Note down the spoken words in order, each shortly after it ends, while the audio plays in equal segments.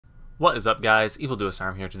What is up, guys?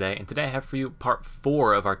 EvilDuosArm here today, and today I have for you part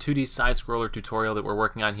 4 of our 2D side-scroller tutorial that we're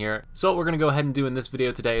working on here. So what we're going to go ahead and do in this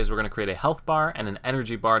video today is we're going to create a health bar and an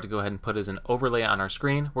energy bar to go ahead and put as an overlay on our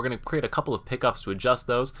screen. We're going to create a couple of pickups to adjust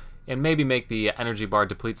those, and maybe make the energy bar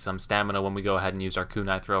deplete some stamina when we go ahead and use our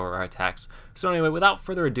kunai throw or our attacks. So anyway, without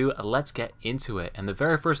further ado, let's get into it. And the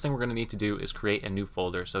very first thing we're going to need to do is create a new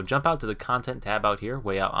folder. So jump out to the content tab out here,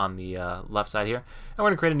 way out on the left side here, and we're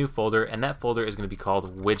going to create a new folder, and that folder is going to be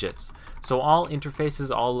called widgets. So all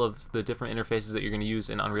interfaces, all of the different interfaces that you're going to use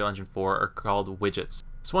in Unreal Engine 4 are called widgets.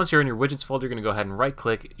 So once you're in your widgets folder, you're going to go ahead and right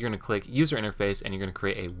click, you're going to click user interface, and you're going to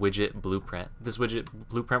create a widget blueprint. This widget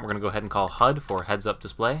blueprint we're going to go ahead and call HUD for heads up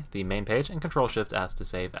display, the main page, and Control-Shift-S to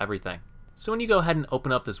save everything. So when you go ahead and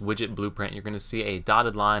open up this widget blueprint, you're going to see a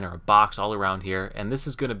dotted line or a box all around here, and this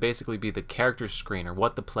is going to basically be the character screen, or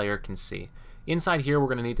what the player can see. Inside here, we're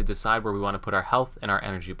going to need to decide where we want to put our health and our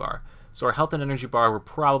energy bar. So our health and energy bar, we're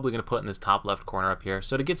probably going to put in this top left corner up here.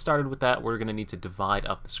 So to get started with that, we're going to need to divide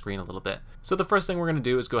up the screen a little bit. So the first thing we're going to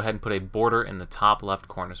do is go ahead and put a border in the top left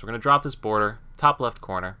corner. So we're going to drop this border, top left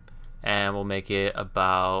corner, and we'll make it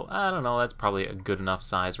about, I don't know, that's probably a good enough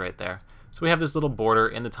size right there. So we have this little border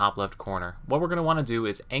in the top left corner. What we're going to want to do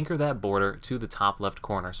is anchor that border to the top left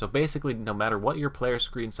corner. So basically, no matter what your player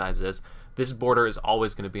screen size is, this border is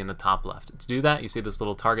always going to be in the top left. To do that, you see this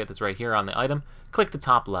little target that's right here on the item, click the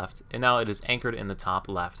top left, and now it is anchored in the top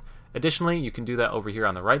left. Additionally, you can do that over here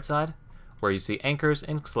on the right side, where you see anchors,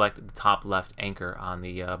 and select the top left anchor on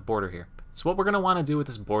the border here. So what we're going to want to do with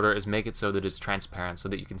this border is make it so that it's transparent, so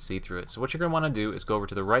that you can see through it. So what you're going to want to do is go over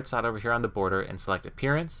to the right side over here on the border and select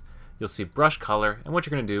Appearance. You'll see brush color, and what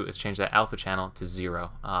you're going to do is change that alpha channel to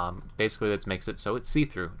 0. Basically, that makes it so it's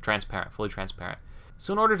see-through, transparent, fully transparent.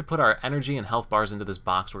 So in order to put our energy and health bars into this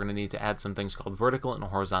box, we're going to need to add some things called vertical and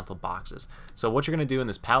horizontal boxes. So what you're going to do in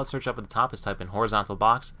this palette search up at the top is type in horizontal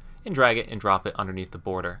box and drag it and drop it underneath the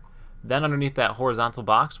border. Then underneath that horizontal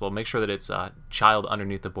box, we'll make sure that it's child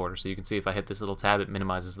underneath the border. So you can see if I hit this little tab, it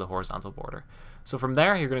minimizes the horizontal border. So from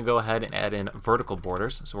there, you're going to go ahead and add in vertical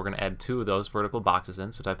borders. So we're going to add 2 of those vertical boxes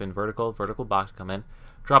in. So type in vertical box, come in,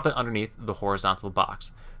 drop it underneath the horizontal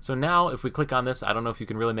box. So now if we click on this, I don't know if you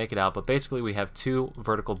can really make it out, but basically we have 2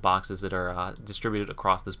 vertical boxes that are distributed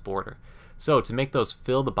across this border. So to make those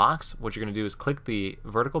fill the box, what you're going to do is click the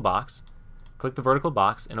vertical box,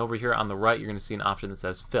 and over here on the right, you're going to see an option that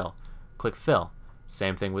says fill. Click fill.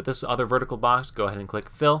 Same thing with this other vertical box, go ahead and click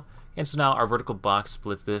fill. And so now our vertical box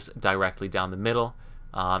splits this directly down the middle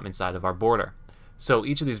inside of our border. So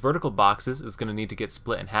each of these vertical boxes is going to need to get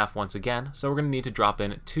split in half once again. So we're going to need to drop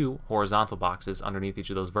in 2 horizontal boxes underneath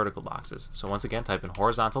each of those vertical boxes. So once again, type in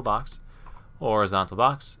horizontal box,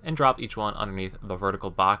 and drop each one underneath the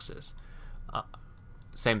vertical boxes.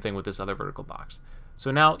 Same thing with this other vertical box.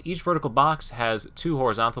 So now each vertical box has 2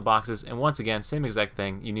 horizontal boxes, and once again, same exact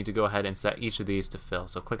thing, you need to go ahead and set each of these to fill.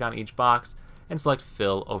 So click on each box and select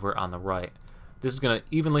fill over on the right. This is going to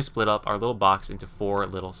evenly split up our little box into 4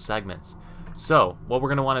 little segments. So what we're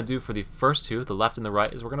going to want to do for the first 2, the left and the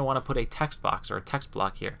right, is we're going to want to put a text box or a text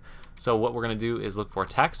block here. So what we're going to do is look for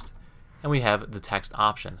text, and we have the text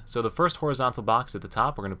option. So the first horizontal box at the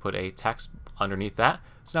top, we're going to put a text underneath that.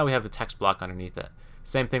 So now we have a text block underneath it.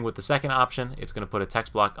 Same thing with the second option, it's going to put a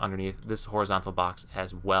text block underneath this horizontal box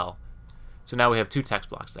as well. So now we have 2 text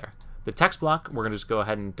blocks there. The text block, we're going to just go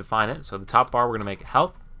ahead and define it. So the top bar, we're going to make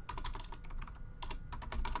health.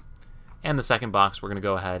 And the second box, we're going to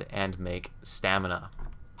go ahead and make stamina.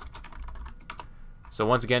 So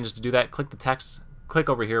once again, just to do that, click the text, click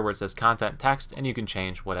over here where it says content text, and you can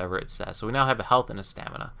change whatever it says. So we now have a health and a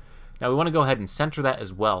stamina. Now we want to go ahead and center that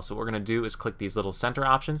as well. So what we're going to do is click these little center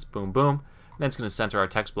options, boom, boom. Then it's going to center our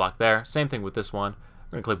text block there. Same thing with this one.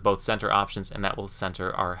 We're going to click both center options, and that will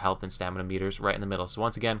center our health and stamina meters right in the middle. So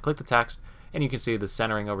once again, click the text, and you can see the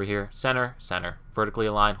centering over here. Center, center, vertically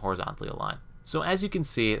align, horizontally align. So as you can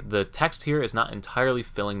see, the text here is not entirely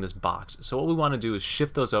filling this box. So what we want to do is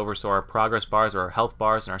shift those over so our progress bars or our health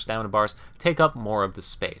bars and our stamina bars take up more of the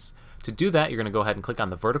space. To do that, you're going to go ahead and click on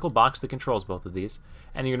the vertical box that controls both of these,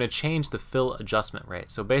 and you're going to change the fill adjustment rate.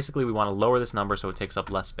 So basically we want to lower this number so it takes up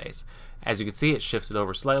less space. As you can see, it shifts it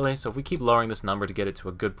over slightly, so if we keep lowering this number to get it to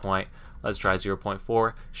a good point, let's try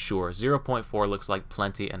 0.4. Sure, 0.4 looks like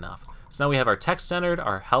plenty enough. So now we have our text centered,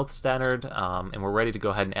 our health centered, and we're ready to go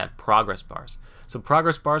ahead and add progress bars. So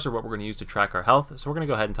progress bars are what we're going to use to track our health, so we're going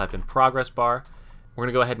to go ahead and type in progress bar. We're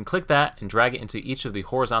going to go ahead and click that and drag it into each of the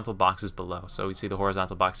horizontal boxes below. So we see the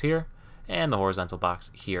horizontal box here and the horizontal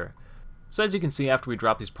box here. So as you can see, after we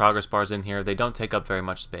drop these progress bars in here, they don't take up very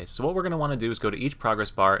much space. So what we're going to want to do is go to each progress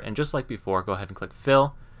bar, and just like before, go ahead and click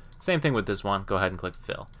fill. Same thing with this one, go ahead and click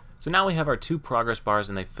fill. So now we have our 2 progress bars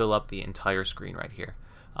and they fill up the entire screen right here.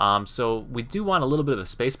 So we do want a little bit of a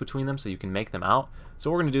space between them so you can make them out.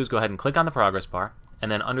 So what we're going to do is go ahead and click on the progress bar,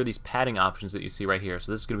 and then under these padding options that you see right here,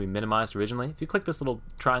 so this is going to be minimized originally. If you click this little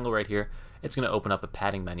triangle right here, it's going to open up a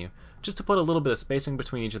padding menu. Just to put a little bit of spacing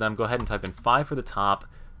between each of them, go ahead and type in 5 for the top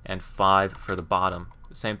and 5 for the bottom.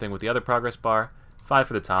 Same thing with the other progress bar, 5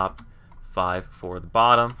 for the top, 5 for the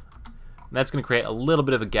bottom. And that's going to create a little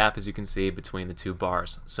bit of a gap, as you can see, between the 2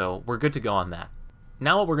 bars. So we're good to go on that.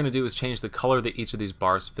 Now what we're going to do is change the color that each of these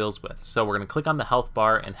bars fills with. So we're going to click on the health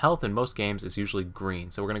bar, and health in most games is usually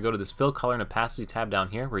green. So we're going to go to this fill color and opacity tab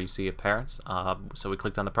down here where you see appearance. So we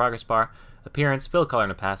clicked on the progress bar, appearance, fill color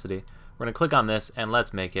and opacity. We're going to click on this and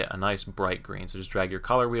let's make it a nice bright green. So just drag your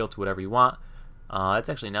color wheel to whatever you want. It's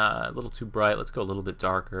actually not a little too bright. Let's go a little bit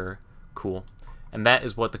darker. Cool. And that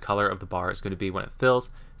is what the color of the bar is going to be when it fills.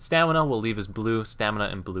 Stamina we'll leave as blue. Stamina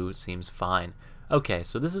in blue seems fine. Okay,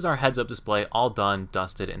 so this is our heads-up display all done,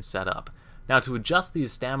 dusted, and set up. Now to adjust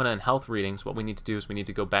these stamina and health readings, what we need to do is we need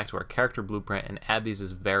to go back to our character blueprint and add these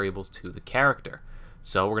as variables to the character.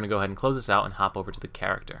 So we're going to go ahead and close this out and hop over to the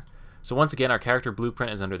character. So once again, our character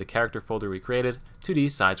blueprint is under the character folder we created,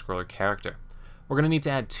 2D side-scroller character. We're going to need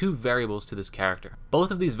to add 2 variables to this character.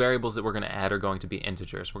 Both of these variables that we're going to add are going to be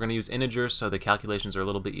integers. We're going to use integers so the calculations are a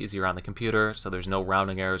little bit easier on the computer, so there's no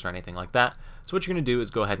rounding errors or anything like that. So what you're going to do is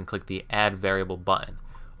go ahead and click the Add Variable button.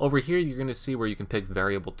 Over here you're going to see where you can pick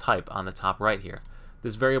variable type on the top right here.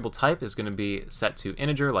 This variable type is going to be set to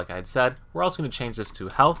integer, like I had said. We're also going to change this to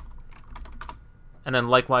health. And then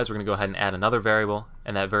likewise we're going to go ahead and add another variable,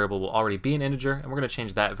 and that variable will already be an integer, and we're going to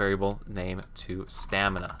change that variable name to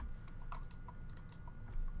stamina.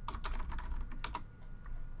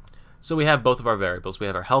 So we have both of our variables. We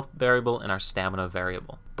have our health variable and our stamina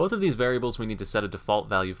variable. Both of these variables we need to set a default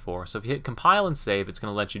value for. So if you hit compile and save, it's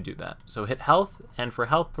going to let you do that. So hit health, and for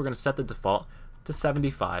health we're going to set the default to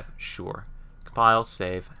 75, sure. Compile,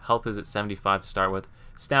 save. Health is at 75 to start with.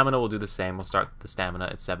 Stamina will do the same. We'll start the stamina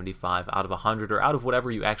at 75 out of 100 or out of whatever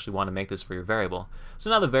you actually want to make this for your variable. So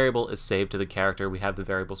now the variable is saved to the character. We have the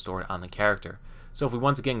variable stored on the character. So if we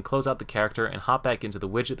once again close out the character and hop back into the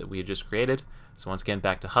widget that we had just created, so once again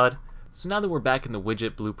back to HUD. So now that we're back in the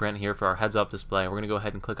widget blueprint here for our heads-up display, we're going to go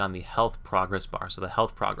ahead and click on the health progress bar, so the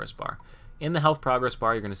health progress bar. In the health progress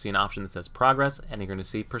bar, you're going to see an option that says progress, and you're going to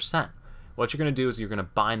see percent. What you're going to do is you're going to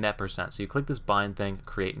bind that percent. So you click this bind thing,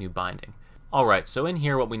 create new binding. Alright, so in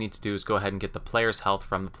here what we need to do is go ahead and get the player's health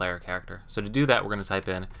from the player character. So to do that, we're going to type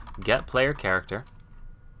in get player character.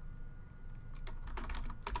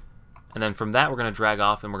 And then from that, we're going to drag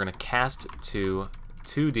off and we're going to cast to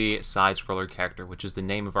 2D side-scroller character, which is the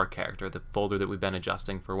name of our character, the folder that we've been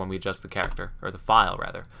adjusting for when we adjust the character, or the file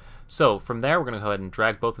rather. So from there, we're going to go ahead and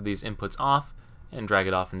drag both of these inputs off and drag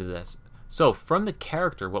it off into this. So from the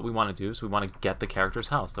character, what we want to do is we want to get the character's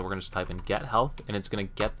health. So we're going to just type in get health, and it's going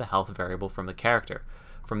to get the health variable from the character.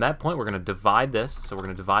 From that point, we're going to divide this. So we're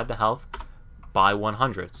going to divide the health by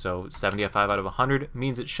 100. So 75 out of 100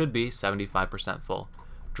 means it should be 75% full.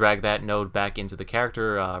 Drag that node back into the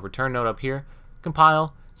character return node up here,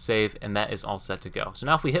 compile, save, and that is all set to go. So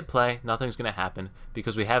now if we hit play, nothing's going to happen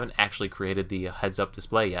because we haven't actually created the heads-up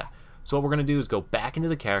display yet. So what we're going to do is go back into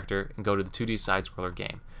the character and go to the 2D side-scroller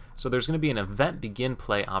game. So there's going to be an event begin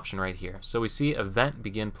play option right here. So we see event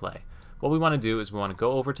begin play. What we want to do is we want to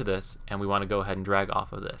go over to this and we want to go ahead and drag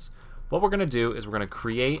off of this. What we're going to do is we're going to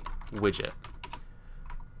create widget.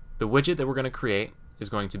 The widget that we're going to create is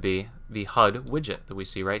going to be the HUD widget that we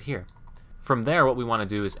see right here. From there, what we want to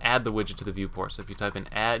do is add the widget to the viewport. So if you type in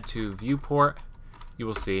add to viewport, you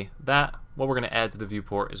will see that what we're going to add to the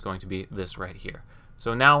viewport is going to be this right here.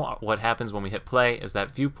 So now what happens when we hit play is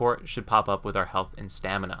that viewport should pop up with our health and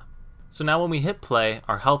stamina. So now when we hit play,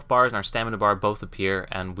 our health bar and our stamina bar both appear,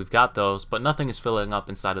 and we've got those, but nothing is filling up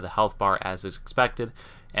inside of the health bar as expected.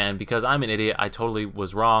 And because I'm an idiot, I totally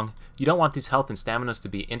was wrong. You don't want these health and staminas to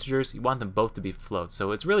be integers, you want them both to be floats.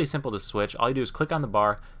 So it's really simple to switch. All you do is click on the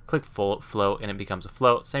bar, click float, and it becomes a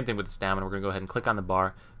float. Same thing with the stamina. We're going to go ahead and click on the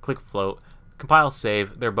bar, click float, compile,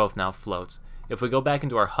 save. They're both now floats. If we go back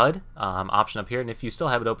into our HUD option up here, and if you still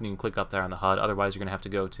have it open, you can click up there on the HUD. Otherwise, you're going to have to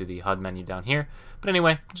go to the HUD menu down here. But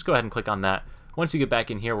anyway, just go ahead and click on that. Once you get back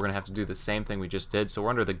in here, we're going to have to do the same thing we just did. So we're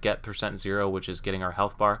under the get %0, which is getting our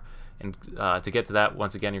health bar. And to get to that,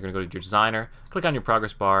 once again, you're going to go to your designer, click on your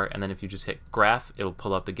progress bar, and then if you just hit graph, it'll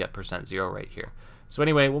pull up the get %0 right here. So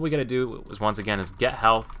anyway, what we got to do is once again is get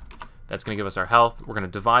health. That's going to give us our health. We're going to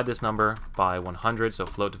divide this number by 100, so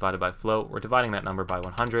float divided by float. We're dividing that number by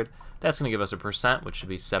 100. That's going to give us a percent, which should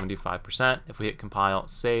be 75%. If we hit compile,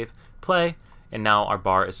 save, play, and now our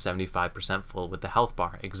bar is 75% full with the health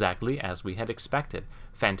bar, exactly as we had expected.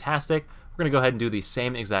 Fantastic. We're going to go ahead and do the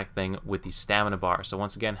same exact thing with the stamina bar. So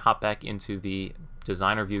once again, hop back into the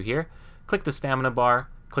designer view here, click the stamina bar,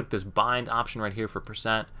 click this bind option right here for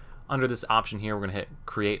 %. Under this option here, we're going to hit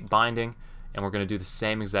create binding, and we're going to do the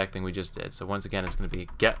same exact thing we just did. So once again, it's going to be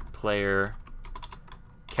get player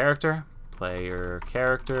character. We're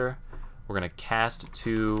going to cast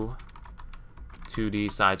to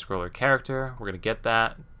 2D side scroller character. We're going to get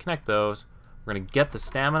that, connect those. We're going to get the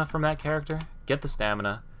stamina from that character, get the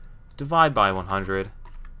stamina, divide by 100,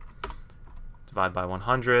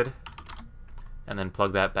 and then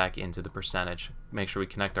plug that back into the percentage. Make sure we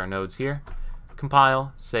connect our nodes here,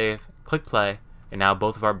 compile, save, click play, and now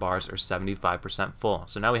both of our bars are 75% full.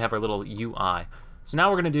 So now we have our little UI. So now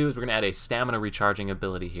what we're going to do is we're going to add a stamina recharging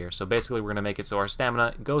ability here. So basically we're going to make it so our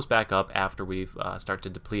stamina goes back up after we start to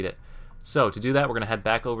deplete it. So to do that, we're going to head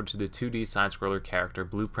back over to the 2D side scroller character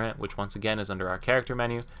blueprint, which once again is under our character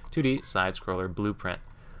menu, 2D side scroller blueprint.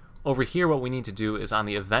 Over here, what we need to do is on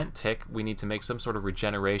the event tick, we need to make some sort of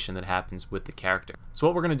regeneration that happens with the character. So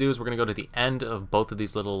what we're going to do is we're going to go to the end of both of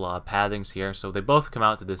these little pathings here. So they both come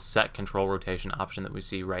out to this set control rotation option that we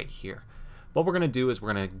see right here. What we're going to do is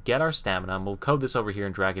we're going to get our stamina, and we'll code this over here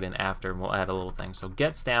and drag it in after, and we'll add a little thing. So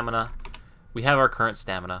get stamina. We have our current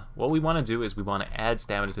stamina. What we want to do is we want to add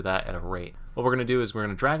stamina to that at a rate. What we're going to do is we're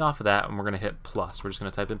going to drag off of that, and we're going to hit plus. We're just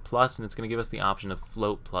going to type in plus, and it's going to give us the option of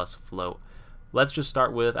float plus float. Let's just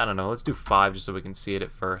start with, I don't know, let's do 5 just so we can see it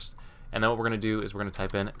at first. And then what we're going to do is we're going to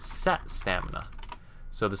type in set stamina.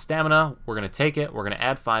 So the stamina, we're going to take it, we're going to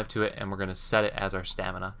add 5 to it, and we're going to set it as our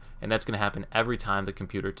stamina. And that's going to happen every time the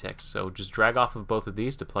computer ticks. So just drag off of both of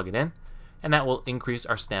these to plug it in, and that will increase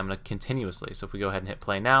our stamina continuously. So if we go ahead and hit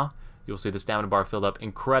play now, you'll see the stamina bar filled up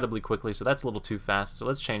incredibly quickly, so that's a little too fast. So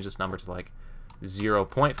let's change this number to like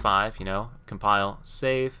 0.5, you know, compile,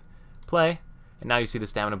 save, play, and now you see the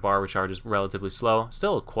stamina bar recharges relatively slow,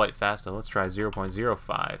 still quite fast, so let's try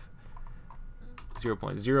 0.05.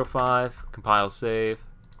 0.05, compile, save,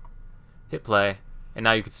 hit play, and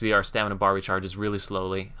now you can see our stamina bar recharges really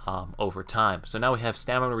slowly over time. So now we have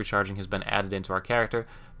stamina recharging has been added into our character.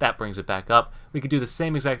 That brings it back up. We could do the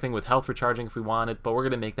same exact thing with health recharging if we wanted, but we're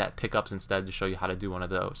going to make that pickups instead to show you how to do one of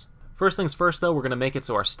those. First things first though, we're going to make it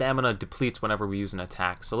so our stamina depletes whenever we use an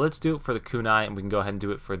attack. So let's do it for the kunai, and we can go ahead and do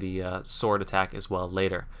it for the sword attack as well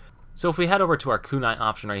later. So if we head over to our kunai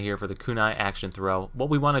option right here for the kunai action throw, what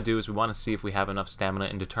we want to do is we want to see if we have enough stamina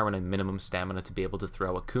and determine a minimum stamina to be able to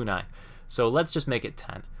throw a kunai. So let's just make it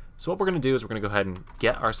 10. So what we're going to do is we're going to go ahead and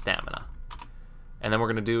get our stamina. And then what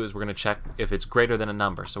we're going to do is we're going to check if it's greater than a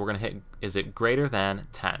number. So we're going to hit, is it greater than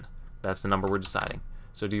 10? That's the number we're deciding.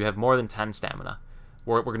 So do you have more than 10 stamina?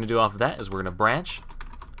 What we're going to do off of that is we're going to branch.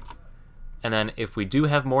 And then if we do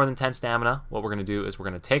have more than 10 stamina, what we're going to do is we're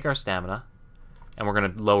going to take our stamina and we're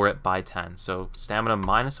going to lower it by 10. So stamina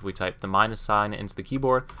minus, if we type the minus sign into the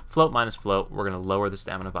keyboard, float minus float, we're going to lower the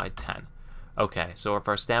stamina by 10. Okay, so if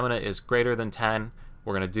our stamina is greater than 10,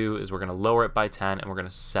 what we're going to do is we're going to lower it by 10 and we're going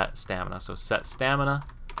to set stamina. So set stamina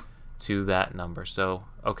to that number. So,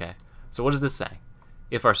 okay, so what does this say?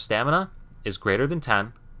 If our stamina is greater than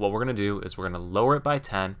 10, what we're going to do is we're going to lower it by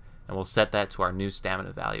 10 and we'll set that to our new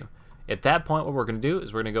stamina value. At that point, what we're going to do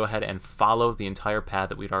is we're going to go ahead and follow the entire path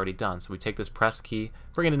that we'd already done. So we take this press key,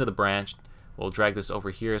 bring it into the branch, we'll drag this over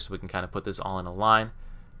here so we can kind of put this all in a line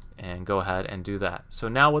and go ahead and do that. So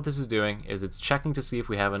now what this is doing is it's checking to see if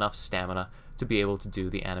we have enough stamina to be able to do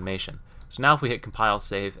the animation. So now if we hit compile,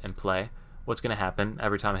 save, and play, what's going to happen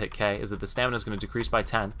every time I hit K is that the stamina is going to decrease by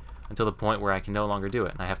 10 until the point where I can no longer do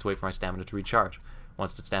it, and I have to wait for my stamina to recharge.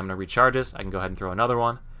 Once the stamina recharges, I can go ahead and throw another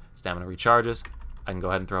one. Stamina recharges, I can go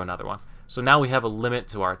ahead and throw another one. So now we have a limit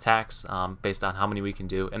to our attacks based on how many we can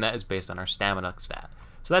do, and that is based on our stamina stat.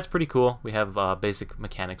 So that's pretty cool. We have basic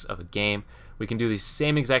mechanics of a game. We can do the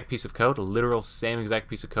same exact piece of code, a literal same exact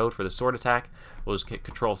piece of code for the sword attack. We'll just hit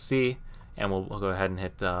Control C, and we'll go ahead and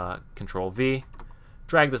hit Control V.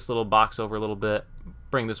 Drag this little box over a little bit,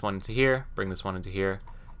 bring this one into here, bring this one into here,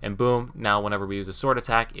 and boom, now whenever we use a sword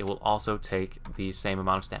attack, it will also take the same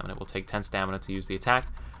amount of stamina. It will take 10 stamina to use the attack,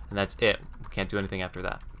 and that's it. We can't do anything after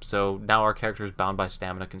that. So now our character is bound by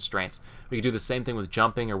stamina constraints. We can do the same thing with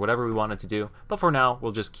jumping or whatever we wanted to do, but for now,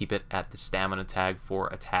 we'll just keep it at the stamina tag for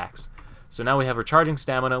attacks. So now we have recharging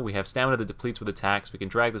stamina, we have stamina that depletes with attacks. We can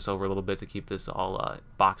drag this over a little bit to keep this all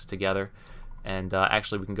boxed together. And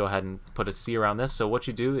actually we can go ahead and put a C around this. So what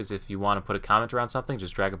you do is if you want to put a comment around something,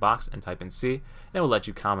 just drag a box and type in C, and it will let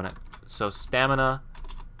you comment it. So stamina,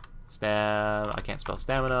 I can't spell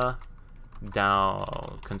stamina,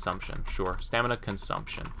 down consumption, sure, stamina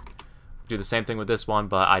consumption. Do the same thing with this one,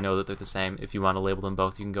 but I know that they're the same. If you want to label them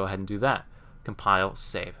both, you can go ahead and do that. compile,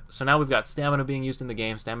 save. So now we've got stamina being used in the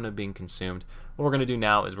game, stamina being consumed. What we're going to do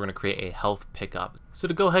now is we're going to create a health pickup. So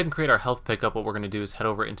to go ahead and create our health pickup, what we're going to do is head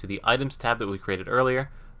over into the items tab that we created earlier.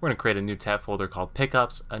 We're going to create a new tab folder called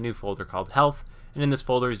pickups, a new folder called health, and in this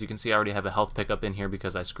folder, as you can see, I already have a health pickup in here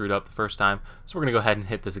because I screwed up the first time. So we're going to go ahead and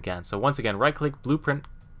hit this again. So once again, right click blueprint,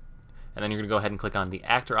 and then you're going to go ahead and click on the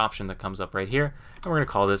actor option that comes up right here, and we're going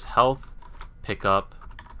to call this health pickup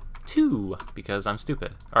 2 because I'm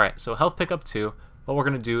stupid. Alright, so health pickup 2, what we're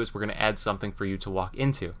going to do is we're going to add something for you to walk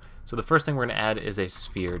into. So the first thing we're going to add is a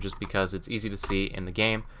sphere, just because it's easy to see in the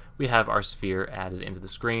game. We have our sphere added into the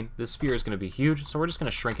screen. This sphere is going to be huge, so we're just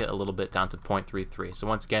going to shrink it a little bit down to 0.33. So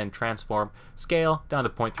once again, transform, scale, down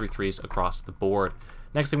to 0.33s across the board.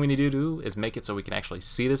 Next thing we need to do is make it so we can actually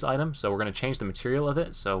see this item. So we're going to change the material of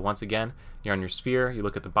it. So once again, you're on your sphere, you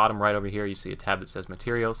look at the bottom right over here, you see a tab that says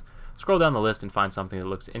materials. Scroll down the list and find something that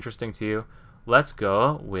looks interesting to you. Let's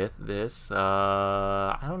go with this,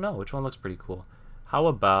 I don't know, which one looks pretty cool? How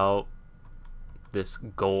about this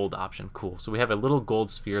gold option? Cool. So we have a little gold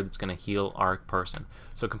sphere that's going to heal our person.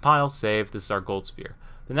 So compile, save, this is our gold sphere.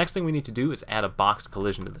 The next thing we need to do is add a box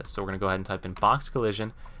collision to this. So we're going to go ahead and type in box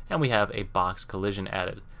collision, and we have a box collision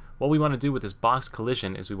added. What we want to do with this box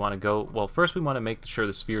collision is we want to go, well, first we want to make sure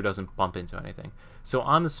the sphere doesn't bump into anything. So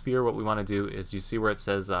on the sphere, what we want to do is, you see where it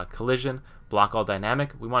says collision, block all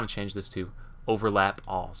dynamic, we want to change this to overlap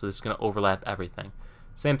all. So this is going to overlap everything.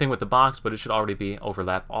 Same thing with the box, but it should already be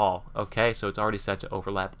overlap all. Okay, so it's already set to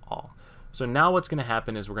overlap all. So now what's going to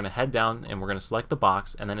happen is we're going to head down and we're going to select the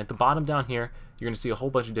box, and then at the bottom down here, you're going to see a whole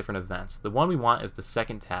bunch of different events. The one we want is the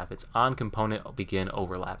second tab. It's on component begin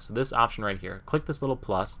overlap. So this option right here, click this little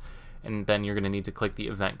plus, and then you're going to need to click the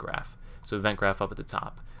event graph. So event graph up at the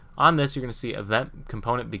top. On this, you're going to see event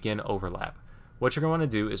component begin overlap. What you're going to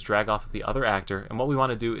want to do is drag off of the other actor, and what we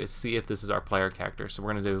want to do is see if this is our player character. So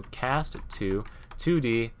we're going to do cast to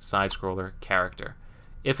 2D side scroller character.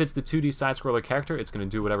 If it's the 2D side scroller character, it's going to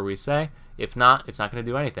do whatever we say. If not, it's not going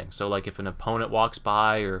to do anything. So like if an opponent walks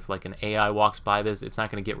by, or if like an AI walks by this, it's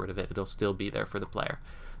not going to get rid of it. It'll still be there for the player.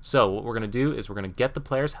 So what we're going to do is we're going to get the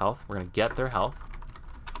player's health. We're going to get their health.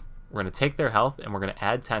 We're going to take their health and we're going to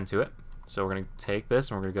add 10 to it. So we're going to take this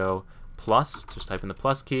and we're going to go plus, just type in the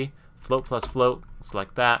plus key, float plus float,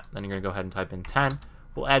 select that, then you're going to go ahead and type in 10.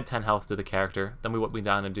 We'll add 10 health to the character. Then what we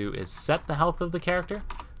want to do is set the health of the character.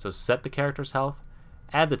 So set the character's health,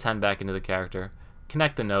 add the 10 back into the character,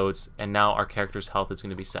 connect the nodes, and now our character's health is going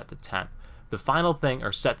to be set to 10. The final thing,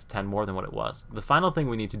 or set to 10 more than what it was. The final thing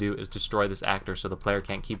we need to do is destroy this actor so the player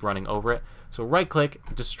can't keep running over it. So right click,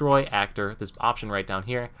 destroy actor, this option right down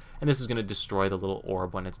here, and this is going to destroy the little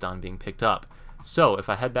orb when it's done being picked up. So if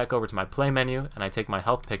I head back over to my play menu and I take my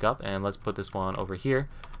health pickup, and let's put this one over here,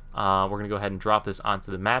 we're going to go ahead and drop this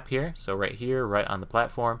onto the map here. So right here, right on the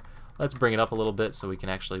platform. Let's bring it up a little bit so we can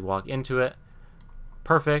actually walk into it.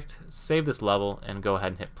 Perfect. Save this level and go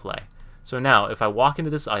ahead and hit play. So now if I walk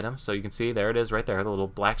into this item, so you can see there it is right there, the little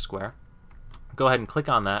black square. Go ahead and click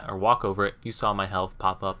on that or walk over it. You saw my health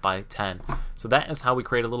pop up by 10. So that is how we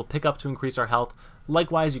create a little pickup to increase our health.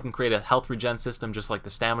 Likewise, you can create a health regen system just like the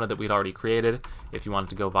stamina that we'd already created if you wanted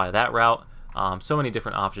to go via that route. So many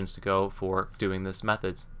different options to go for doing this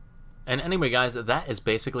methods. And anyway guys, that is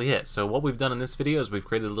basically it. So what we've done in this video is we've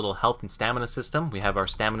created a little health and stamina system. We have our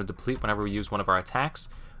stamina deplete whenever we use one of our attacks,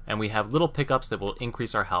 and we have little pickups that will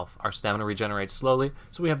increase our health. Our stamina regenerates slowly,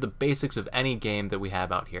 so we have the basics of any game that we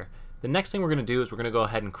have out here. The next thing we're going to do is we're going to go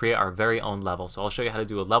ahead and create our very own level. So I'll show you how to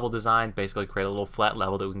do a level design, basically create a little flat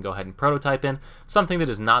level that we can go ahead and prototype in, something that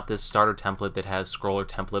is not this starter template that has scroller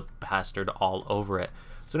template plastered all over it.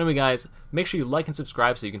 So anyway guys, make sure you like and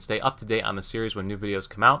subscribe so you can stay up to date on the series when new videos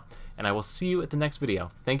come out, and I will see you at the next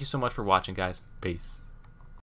video. Thank you so much for watching guys. Peace.